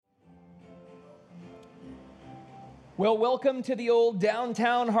Well, welcome to the old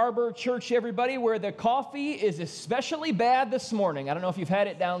Downtown Harbor Church, everybody, where the coffee is especially bad this morning. I don't know if you've had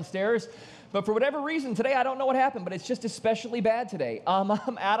it downstairs, but for whatever reason today, I don't know what happened, but it's just especially bad today. I'm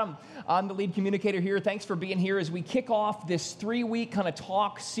Adam. I'm the lead communicator here. Thanks for being here as we kick off this 3-week kind of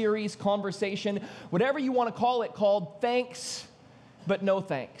talk series, conversation, whatever you want to call it, called Thanks But No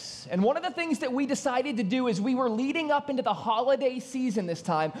Thanks. And one of the things that we decided to do as we were leading up into the holiday season this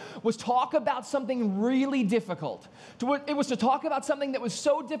time was talk about something really difficult. It was to talk about something that was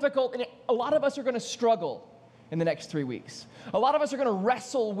so difficult, and a lot of us are going to struggle in the next 3 weeks. A lot of us are going to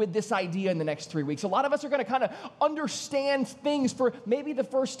wrestle with this idea in the next 3 weeks. A lot of us are going to kind of understand things for maybe the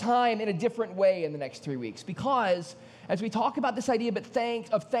first time in a different way in the next 3 weeks. Because as we talk about this idea of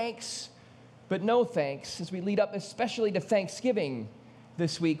thanks but no thanks, as we lead up especially to Thanksgiving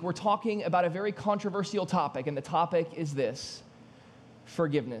this week, we're talking about a very controversial topic, and the topic is this: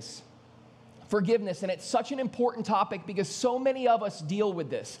 forgiveness. Forgiveness, and it's such an important topic because so many of us deal with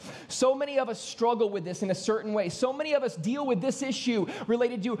this. So many of us struggle with this in a certain way. So many of us deal with this issue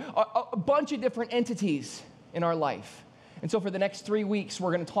related to a bunch of different entities in our life. And so for the next 3 weeks,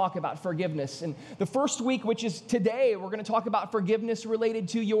 we're going to talk about forgiveness. And the first week, which is today, we're going to talk about forgiveness related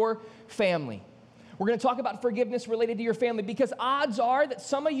to your family. We're going to talk about forgiveness related to your family because odds are that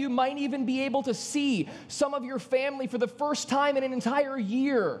some of you might even be able to see some of your family for the first time in an entire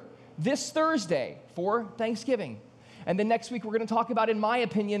year this Thursday for Thanksgiving. And then next week, we're going to talk about, in my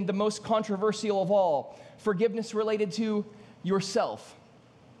opinion, the most controversial of all, forgiveness related to yourself.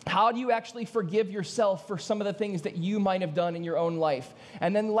 How do you actually forgive yourself for some of the things that you might have done in your own life?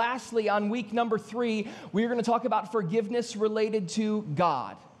 And then lastly, on week number 3, we're going to talk about forgiveness related to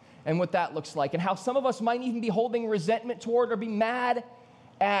God and what that looks like, and how some of us might even be holding resentment toward or be mad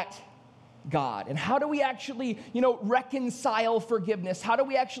at God. And how do we actually, reconcile forgiveness? How do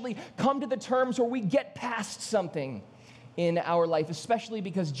we actually come to the terms where we get past something in our life, especially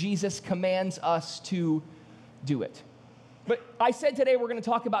because Jesus commands us to do it? But I said today we're going to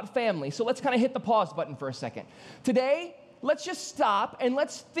talk about family, so let's kind of hit the pause button for a second. Today, let's just stop and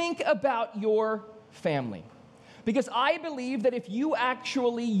let's think about your family. Because I believe that if you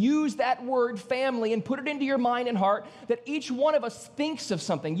actually use that word family and put it into your mind and heart, that each one of us thinks of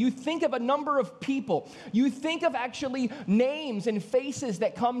something. You think of a number of people. You think of actually names and faces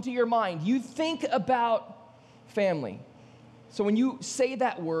that come to your mind. You think about family. So when you say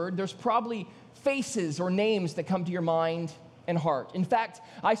that word, there's probably faces or names that come to your mind and heart. In fact,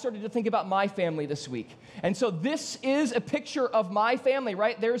 I started to think about my family this week. And so this is a picture of my family,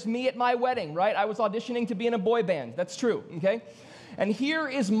 right? There's me at my wedding, right? I was auditioning to be in a boy band. That's true, okay? And here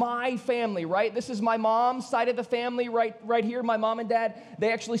is my family, right? This is my mom's side of the family right here. My mom and dad,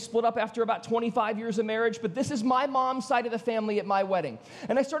 they actually split up after about 25 years of marriage, but this is my mom's side of the family at my wedding.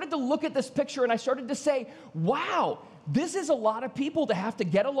 And I started to look at this picture and I started to say, wow, this is a lot of people to have to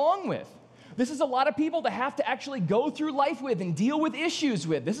get along with. This is a lot of people to have to actually go through life with and deal with issues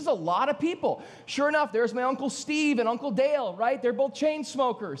with. This is a lot of people. Sure enough, there's my Uncle Steve and Uncle Dale, right? They're both chain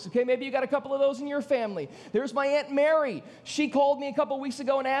smokers. Okay, maybe you got a couple of those in your family. There's my Aunt Mary. She called me a couple of weeks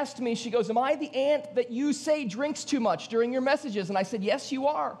ago and asked me, she goes, am I the aunt that you say drinks too much during your messages? And I said, yes, you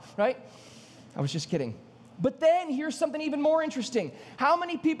are, right? I was just kidding. But then here's something even more interesting. How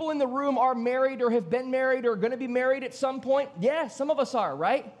many people in the room are married or have been married or going to be married at some point? Yeah, some of us are,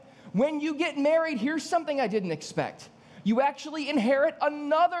 right? When you get married, here's something I didn't expect. You actually inherit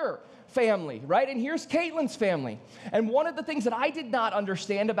another family, right? And here's Caitlin's family. And one of the things that I did not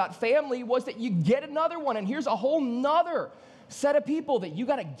understand about family was that you get another one, and here's a whole nother set of people that you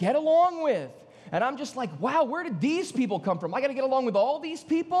got to get along with. And I'm just like, wow, where did these people come from? I got to get along with all these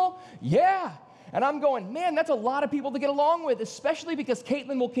people? Yeah. And I'm going, man, that's a lot of people to get along with, especially because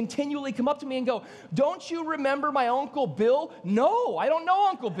Caitlin will continually come up to me and go, don't you remember my Uncle Bill? No, I don't know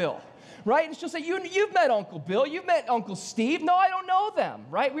Uncle Bill, right? And she'll say, you've met Uncle Bill, you've met Uncle Steve. No, I don't know them,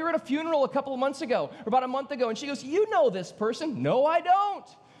 right? We were at a funeral a couple of months ago, or about a month ago, and she goes, you know this person. No, I don't,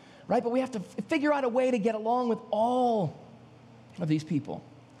 right? But we have to figure out a way to get along with all of these people.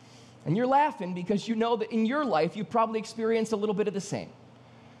 And you're laughing because you know that in your life, you've probably experienced a little bit of the same.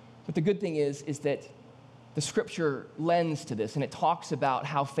 But the good thing is that the scripture lends to this, and it talks about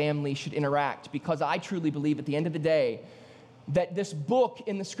how families should interact, because I truly believe at the end of the day that this book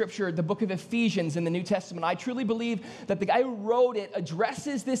in the scripture, the book of Ephesians in the New Testament, I truly believe that the guy who wrote it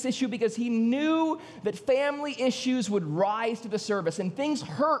addresses this issue because he knew that family issues would rise to the surface, and things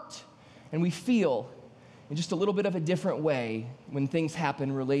hurt, and we feel in just a little bit of a different way when things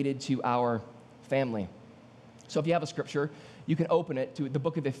happen related to our family. So if you have a scripture, you can open it to the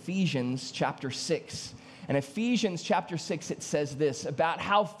book of Ephesians chapter 6. And Ephesians chapter 6, it says this about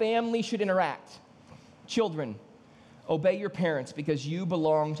how family should interact. Children, Obey your parents because you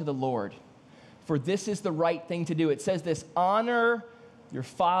belong to the Lord. For this is the right thing to do. It says this, honor your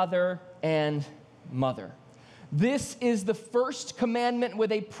father and mother. This is the first commandment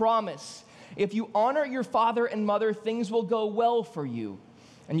with a promise. If you honor your father and mother, things will go well for you,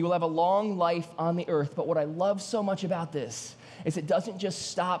 and you will have a long life on the earth. But what I love so much about this is it doesn't just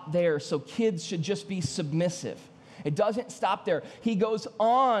stop there, so kids should just be submissive. It doesn't stop there. He goes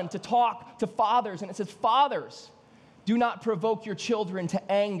on to talk to fathers, and it says, fathers, do not provoke your children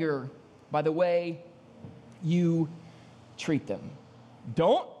to anger by the way you treat them.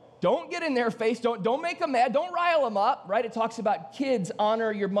 Don't get in their face. Don't make them mad. Don't rile them up, right? It talks about kids,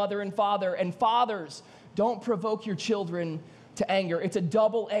 honor your mother and father. And fathers, don't provoke your children to anger. It's a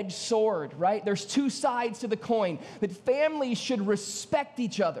double-edged sword, right? There's two sides to the coin. That families should respect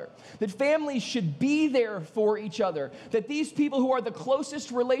each other. That families should be there for each other. That these people who are the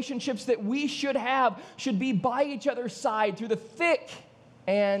closest relationships that we should have should be by each other's side through the thick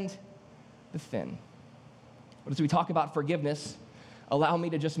and the thin. But as we talk about forgiveness, allow me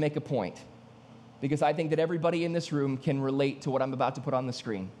to just make a point, because I think that everybody in this room can relate to what I'm about to put on the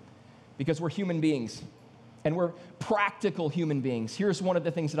screen, because we're human beings, and we're practical human beings. Here's one of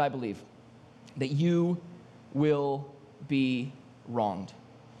the things that I believe, that you will be wronged.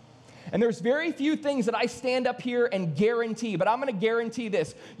 And there's very few things that I stand up here and guarantee, but I'm going to guarantee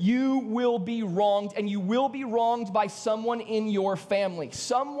this. You will be wronged, and you will be wronged by someone in your family.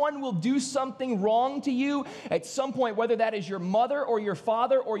 Someone will do something wrong to you at some point, whether that is your mother or your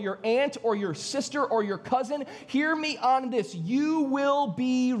father or your aunt or your sister or your cousin. Hear me on this. You will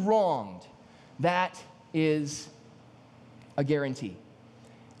be wronged. That is a guarantee.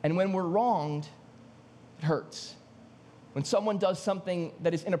 And when we're wronged, it hurts. When someone does something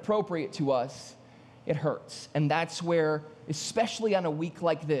that is inappropriate to us, it hurts. And that's where, especially on a week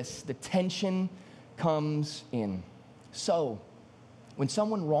like this, the tension comes in. So, when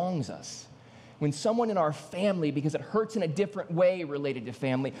someone wrongs us, when someone in our family, because it hurts in a different way related to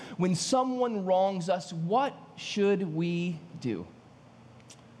family, when someone wrongs us, what should we do?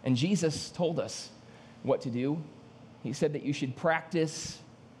 And Jesus told us what to do. He said that you should practice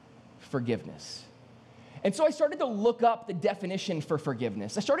forgiveness. And so I started to look up the definition for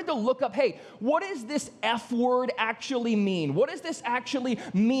forgiveness. I started to look up, hey, what does this F word actually mean? What does this actually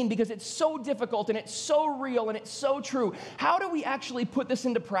mean? Because it's so difficult and it's so real and it's so true. How do we actually put this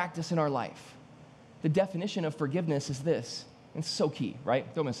into practice in our life? The definition of forgiveness is this. It's so key,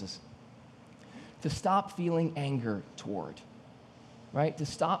 right? Don't miss this. To stop feeling anger toward, right? To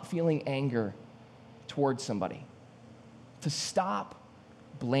stop feeling anger toward somebody. To stop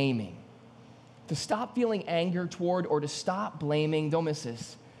blaming. To stop feeling anger toward, or to stop blaming, don't miss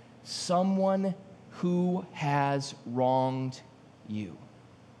this, someone who has wronged you.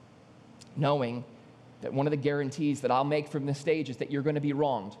 Knowing that one of the guarantees that I'll make from this stage is that you're going to be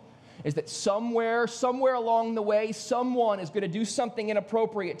wronged, is that somewhere along the way, someone is going to do something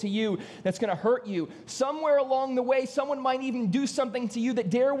inappropriate to you that's going to hurt you. Somewhere along the way, someone might even do something to you that,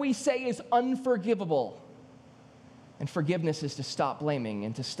 dare we say, is unforgivable. And forgiveness is to stop blaming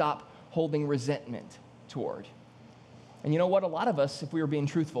and to stop holding resentment toward. And you know what? A lot of us, if we were being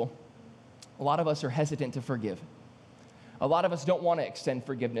truthful, a lot of us are hesitant to forgive. A lot of us don't want to extend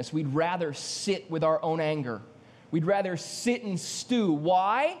forgiveness. We'd rather sit with our own anger. We'd rather sit and stew.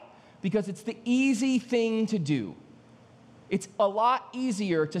 Why? Because it's the easy thing to do. It's a lot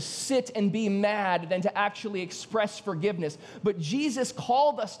easier to sit and be mad than to actually express forgiveness. But Jesus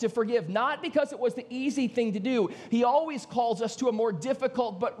called us to forgive, not because it was the easy thing to do. He always calls us to a more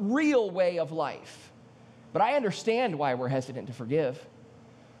difficult but real way of life. But I understand why we're hesitant to forgive.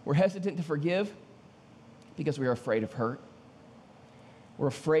 We're hesitant to forgive because we are afraid of hurt. We're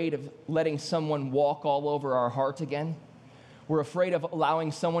afraid of letting someone walk all over our heart again. We're afraid of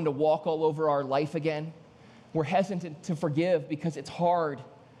allowing someone to walk all over our life again. We're hesitant to forgive because it's hard.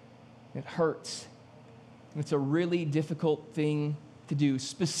 It hurts. And it's a really difficult thing to do,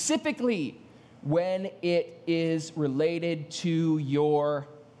 specifically when it is related to your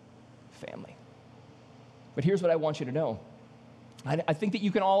family. But here's what I want you to know. I think that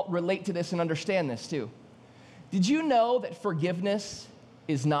you can all relate to this and understand this too. Did you know that forgiveness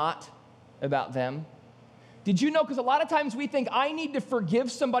is not about them? Did you know? Because a lot of times we think, I need to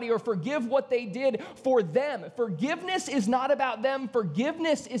forgive somebody or forgive what they did for them. Forgiveness is not about them.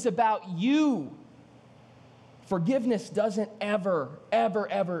 Forgiveness is about you. Forgiveness doesn't ever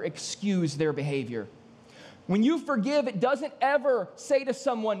excuse their behavior. When you forgive, it doesn't ever say to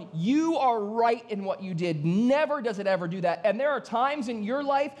someone, you are right in what you did. Never does it ever do that. And there are times in your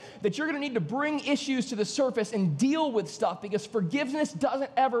life that you're going to need to bring issues to the surface and deal with stuff, because forgiveness doesn't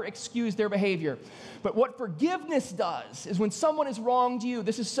ever excuse their behavior. But what forgiveness does is, when someone has wronged you,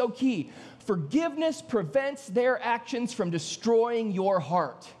 this is so key, forgiveness prevents their actions from destroying your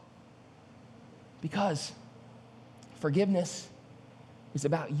heart. Because forgiveness is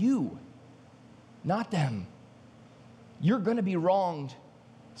about you, not them. You're going to be wronged.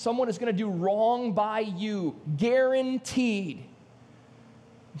 Someone is going to do wrong by you, guaranteed.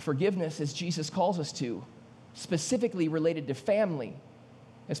 Forgiveness, as Jesus calls us to, specifically related to family,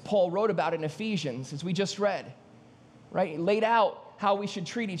 as Paul wrote about in Ephesians, as we just read, right? He laid out how we should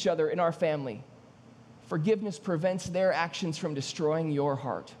treat each other in our family. Forgiveness prevents their actions from destroying your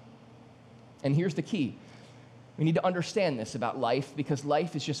heart. And here's the key. We need to understand this about life, because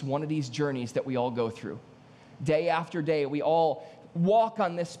life is just one of these journeys that we all go through. Day after day, we all walk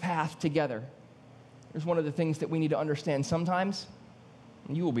on this path together. Here's one of the things that we need to understand. Sometimes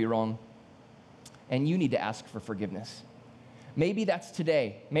you will be wrong, and you need to ask for forgiveness. Maybe that's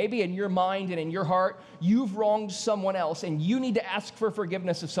today. Maybe in your mind and in your heart, you've wronged someone else, and you need to ask for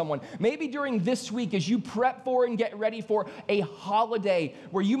forgiveness of someone. Maybe during this week, as you prep for and get ready for a holiday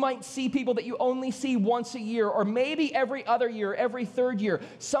where you might see people that you only see once a year, or maybe every other year, every third year,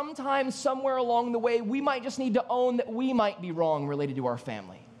 sometimes somewhere along the way, we might just need to own that we might be wrong related to our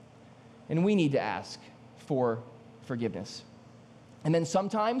family. And we need to ask for forgiveness. And then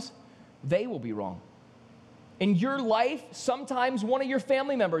sometimes they will be wrong. In your life, sometimes one of your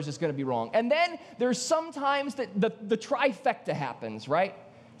family members is going to be wrong. And then there's sometimes that the trifecta happens, right?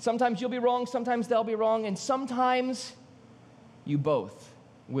 Sometimes you'll be wrong, sometimes they'll be wrong, and sometimes you both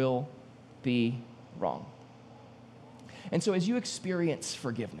will be wrong. And so as you experience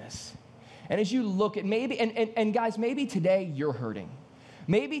forgiveness, and as you look at maybe, and guys, maybe today you're hurting.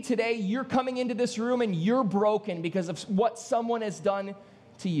 Maybe today you're coming into this room and you're broken because of what someone has done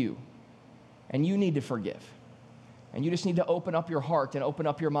to you. And you need to forgive. And you just need to open up your heart and open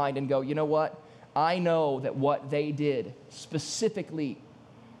up your mind and go, you know what? I know that what they did, specifically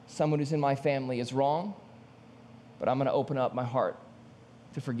someone who's in my family, is wrong, but I'm going to open up my heart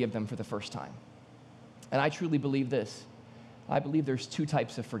to forgive them for the first time. And I truly believe this. I believe there's two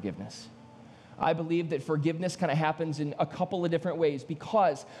types of forgiveness. I believe that forgiveness kind of happens in a couple of different ways,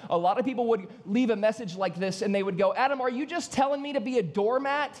 because a lot of people would leave a message like this and they would go, Adam, are you just telling me to be a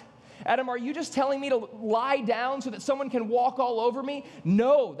doormat? Adam, are you just telling me to lie down so that someone can walk all over me?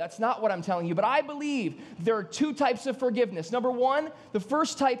 No, that's not what I'm telling you. But I believe there are two types of forgiveness. Number one, the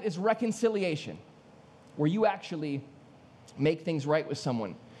first type is reconciliation, where you actually make things right with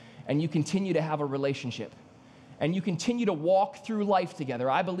someone and you continue to have a relationship and you continue to walk through life together.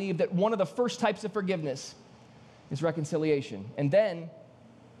 I believe that one of the first types of forgiveness is reconciliation. And then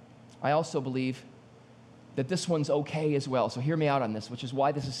I also believe that this one's okay as well. So hear me out on this, which is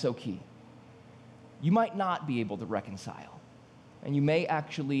why this is so key. You might not be able to reconcile, and you may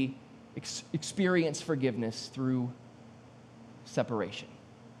actually experience forgiveness through separation.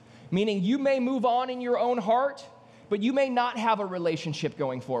 Meaning you may move on in your own heart, but you may not have a relationship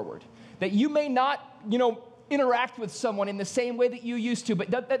going forward. That you may not, interact with someone in the same way that you used to, but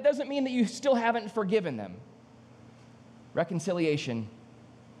that doesn't mean that you still haven't forgiven them. Reconciliation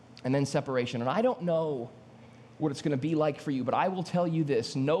and then separation. And I don't know what it's going to be like for you, but I will tell you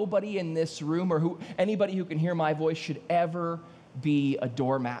this: nobody in this room or anybody who can hear my voice should ever be a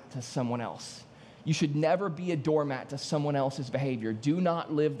doormat to someone else. You should never be a doormat to someone else's behavior. Do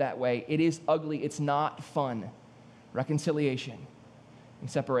not live that way. It is ugly. It's not fun. Reconciliation and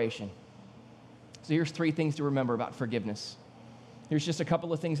separation. So here's three things to remember about forgiveness. Here's just a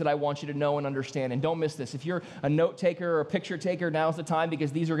couple of things that I want you to know and understand, and don't miss this. If you're a note taker or a picture taker, now's the time,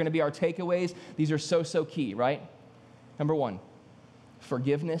 because these are going to be our takeaways. These are so key, right? Number one,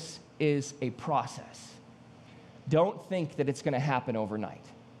 forgiveness is a process. Don't think that it's going to happen overnight.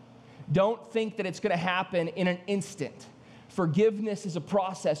 Don't think that it's going to happen in an instant. Forgiveness is a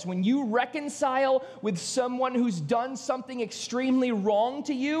process. When you reconcile with someone who's done something extremely wrong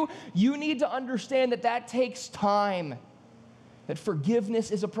to you, you need to understand that that takes time. That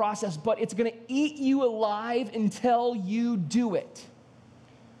forgiveness is a process, but it's going to eat you alive until you do it.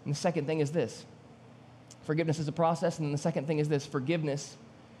 And the second thing is this. Forgiveness is a process, and then the second thing is this. Forgiveness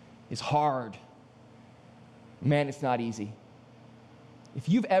is hard. Man, it's not easy. If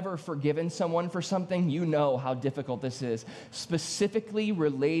you've ever forgiven someone for something, you know how difficult this is, specifically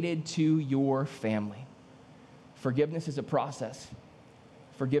related to your family. Forgiveness is a process.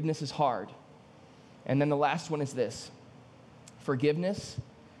 Forgiveness is hard. And then the last one is this. Forgiveness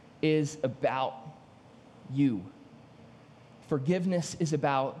is about you. Forgiveness is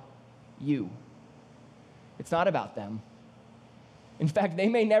about you. It's not about them. In fact, they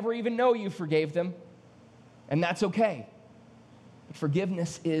may never even know you forgave them, and that's okay. But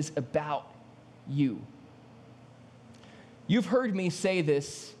forgiveness is about you. You've heard me say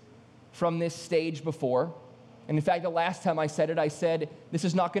this from this stage before. And in fact, the last time I said, this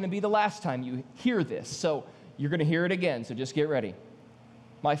is not going to be the last time you hear this. So you're going to hear it again, so just get ready.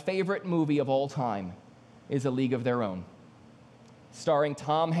 My favorite movie of all time is A League of Their Own, starring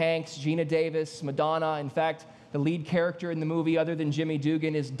Tom Hanks, Gina Davis, Madonna. In fact, the lead character in the movie, other than Jimmy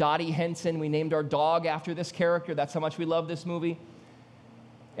Dugan, is Dottie Henson. We named our dog after this character. That's how much we love this movie.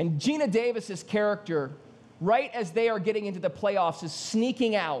 And Gina Davis's character, right as they are getting into the playoffs, is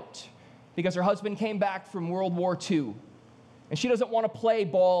sneaking out because her husband came back from World War II, and she doesn't want to play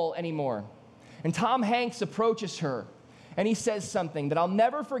ball anymore. And Tom Hanks approaches her, and he says something that I'll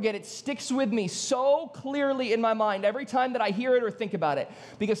never forget. It sticks with me so clearly in my mind every time that I hear it or think about it,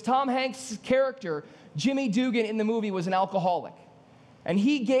 because Tom Hanks' character, Jimmy Dugan, in the movie was an alcoholic, and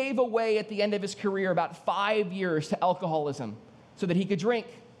he gave away at the end of his career about 5 years to alcoholism so that he could drink.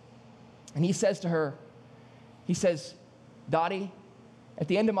 And he says to her, he says, Dottie, at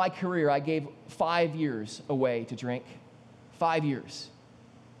the end of my career, I gave 5 years away to drink. 5 years.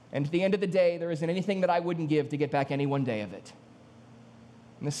 And at the end of the day, there isn't anything that I wouldn't give to get back any one day of it.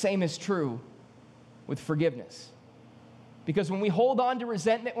 And the same is true with forgiveness. Because when we hold on to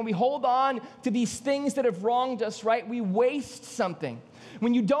resentment, when we hold on to these things that have wronged us, right, we waste something.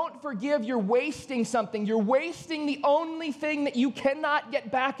 When you don't forgive, you're wasting something. You're wasting the only thing that you cannot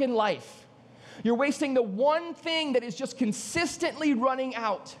get back in life. You're wasting the one thing that is just consistently running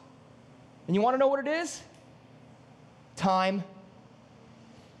out. And you want to know what it is? Time.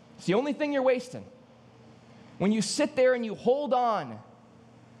 It's the only thing you're wasting. When you sit there and you hold on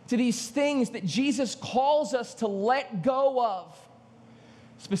to these things that Jesus calls us to let go of,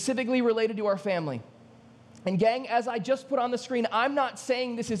 specifically related to our family. And gang, as I just put on the screen, I'm not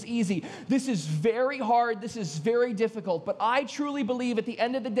saying this is easy. This is very hard. This is very difficult. But I truly believe at the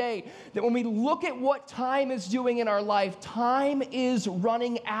end of the day that when we look at what time is doing in our life, time is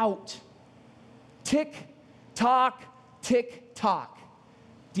running out. Tick, tock, tick, tock.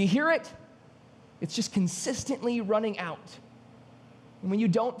 Do you hear it? It's just consistently running out. And when you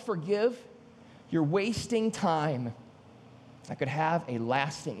don't forgive, you're wasting time that could have a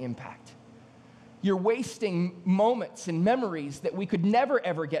lasting impact. You're wasting moments and memories that we could never,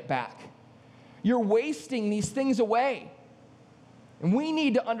 ever get back. You're wasting these things away. And we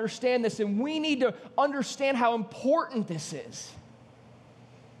need to understand this, and we need to understand how important this is.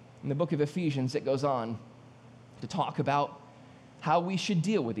 In the book of Ephesians, it goes on to talk about how we should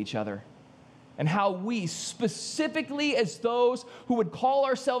deal with each other and how we, specifically as those who would call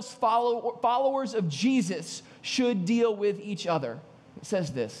ourselves followers of Jesus, should deal with each other. It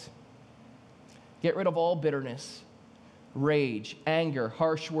says this: get rid of all bitterness, rage, anger,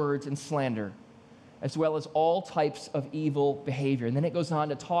 harsh words, and slander, as well as all types of evil behavior. And then it goes on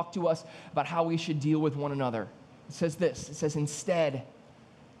to talk to us about how we should deal with one another. It says this, it says, instead,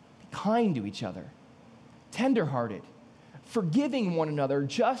 be kind to each other, tenderhearted, forgiving one another,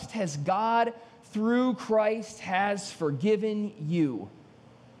 just as God, through Christ, has forgiven you.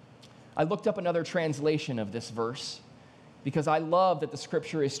 I looked up another translation of this verse, because I love that the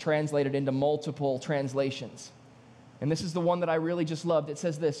scripture is translated into multiple translations. And this is the one that I really just loved. It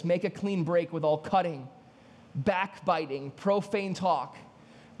says this: make a clean break with all cutting, backbiting, profane talk.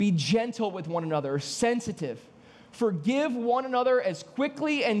 Be gentle with one another, sensitive. Forgive one another as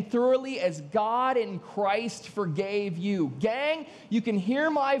quickly and thoroughly as God in Christ forgave you. Gang, you can hear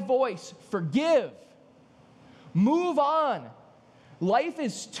my voice. Forgive. Move on. Life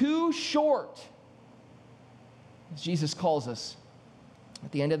is too short. As Jesus calls us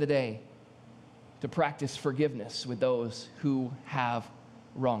at the end of the day to practice forgiveness with those who have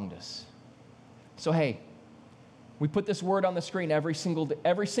wronged us. So hey, we put this word on the screen every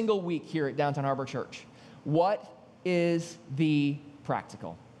single week here at Downtown Harbor Church. What is the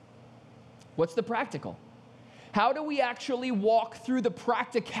practical? What's the practical? How do we actually walk through the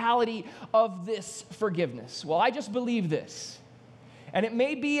practicality of this forgiveness? Well, I just believe this. And it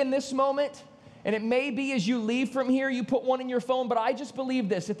may be in this moment, and it may be as you leave from here, you put one in your phone, but I just believe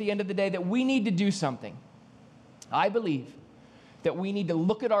this at the end of the day, that we need to do something. I believe that we need to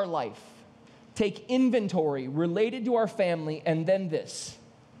look at our life, take inventory related to our family, and then this: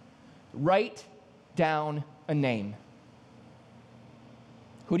 write down a name.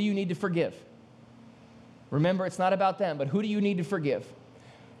 Who do you need to forgive? Remember, it's not about them, but who do you need to forgive?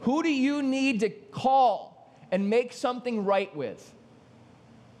 Who do you need to call and make something right with?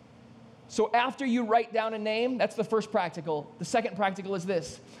 So after you write down a name, that's the first practical. The second practical is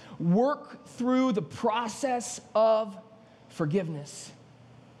this: work through the process of forgiveness.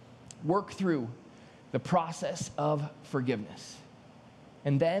 Work through the process of forgiveness.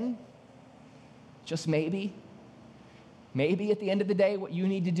 And then, just maybe at the end of the day, what you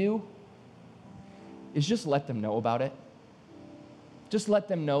need to do is just let them know about it. Just let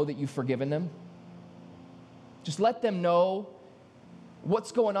them know that you've forgiven them. Just let them know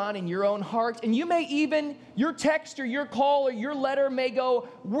what's going on in your own heart. And you may even, your text or your call or your letter may go,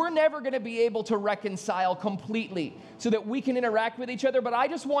 we're never going to be able to reconcile completely so that we can interact with each other, but I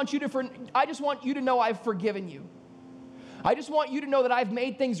just want you to know I've forgiven you. I just want you to know that I've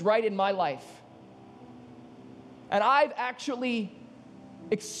made things right in my life. And I've actually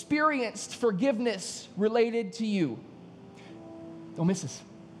experienced forgiveness related to you. Don't miss this.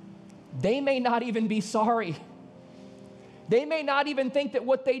 They may not even be sorry. They may not even think that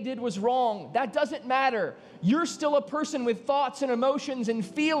what they did was wrong. That doesn't matter. You're still a person with thoughts and emotions and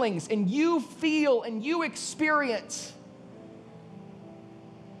feelings, and you feel and you experience.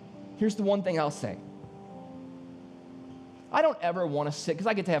 Here's the one thing I'll say. I don't ever want to sit, because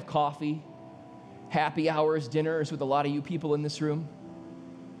I get to have coffee, happy hours, dinners with a lot of you people in this room.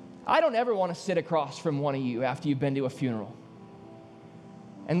 I don't ever want to sit across from one of you after you've been to a funeral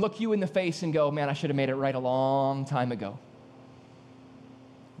and look you in the face and go, man, I should have made it right a long time ago.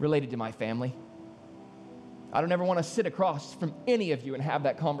 Related to my family. I don't ever want to sit across from any of you and have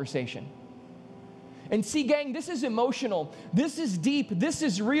that conversation. And see, gang, this is emotional. This is deep. This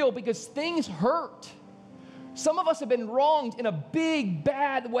is real because things hurt. Some of us have been wronged in a big,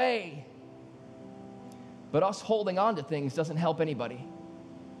 bad way. But us holding on to things doesn't help anybody,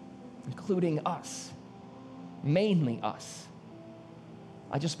 including us, mainly us.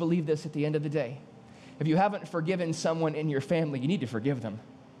 I just believe this at the end of the day. If you haven't forgiven someone in your family, you need to forgive them.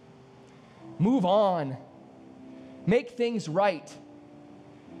 Move on. Make things right.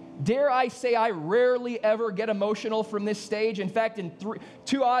 Dare I say I rarely ever get emotional from this stage. In fact, in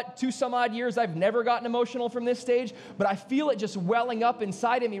two some odd years, I've never gotten emotional from this stage, but I feel it just welling up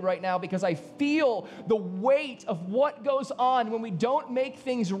inside of me right now because I feel the weight of what goes on when we don't make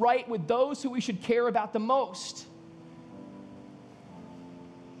things right with those who we should care about the most.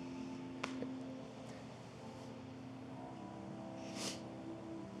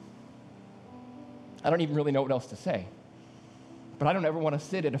 I don't even really know what else to say. But I don't ever want to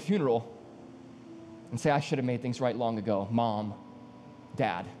sit at a funeral and say, I should have made things right long ago. Mom,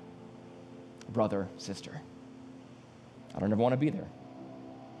 dad, brother, sister. I don't ever want to be there.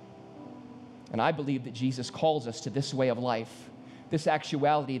 And I believe that Jesus calls us to this way of life, this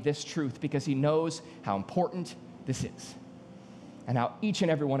actuality, this truth, because he knows how important this is and how each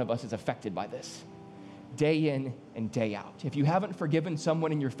and every one of us is affected by this. Day in and day out. If you haven't forgiven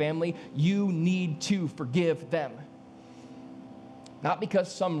someone in your family, you need to forgive them. Not because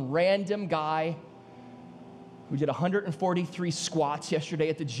some random guy who did 143 squats yesterday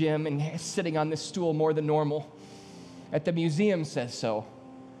at the gym and sitting on this stool more than normal at the museum says so.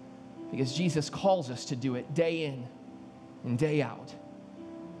 Because Jesus calls us to do it day in and day out.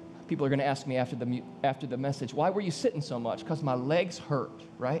 People are going to ask me after the message, why were you sitting so much? Because my legs hurt,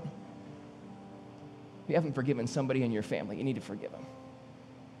 right? If you haven't forgiven somebody in your family, you need to forgive them.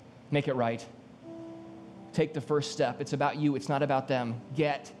 Make it right. Take the first step. It's about you. It's not about them.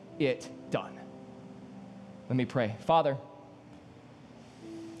 Get it done. Let me pray. Father,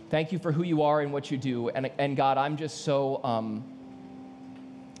 thank you for who you are and what you do. And God, I'm just so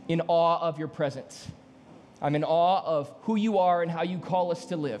in awe of your presence. I'm in awe of who you are and how you call us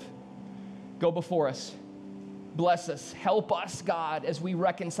to live. Go before us. Bless us. Help us, God, as we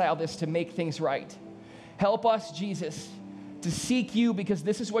reconcile this to make things right. Help us, Jesus, to seek you because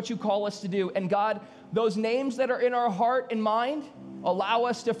this is what you call us to do. And God, those names that are in our heart and mind, allow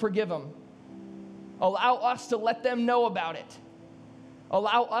us to forgive them. Allow us to let them know about it.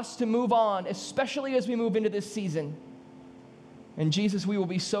 Allow us to move on, especially as we move into this season. And Jesus, we will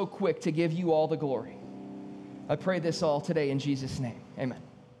be so quick to give you all the glory. I pray this all today in Jesus' name. Amen.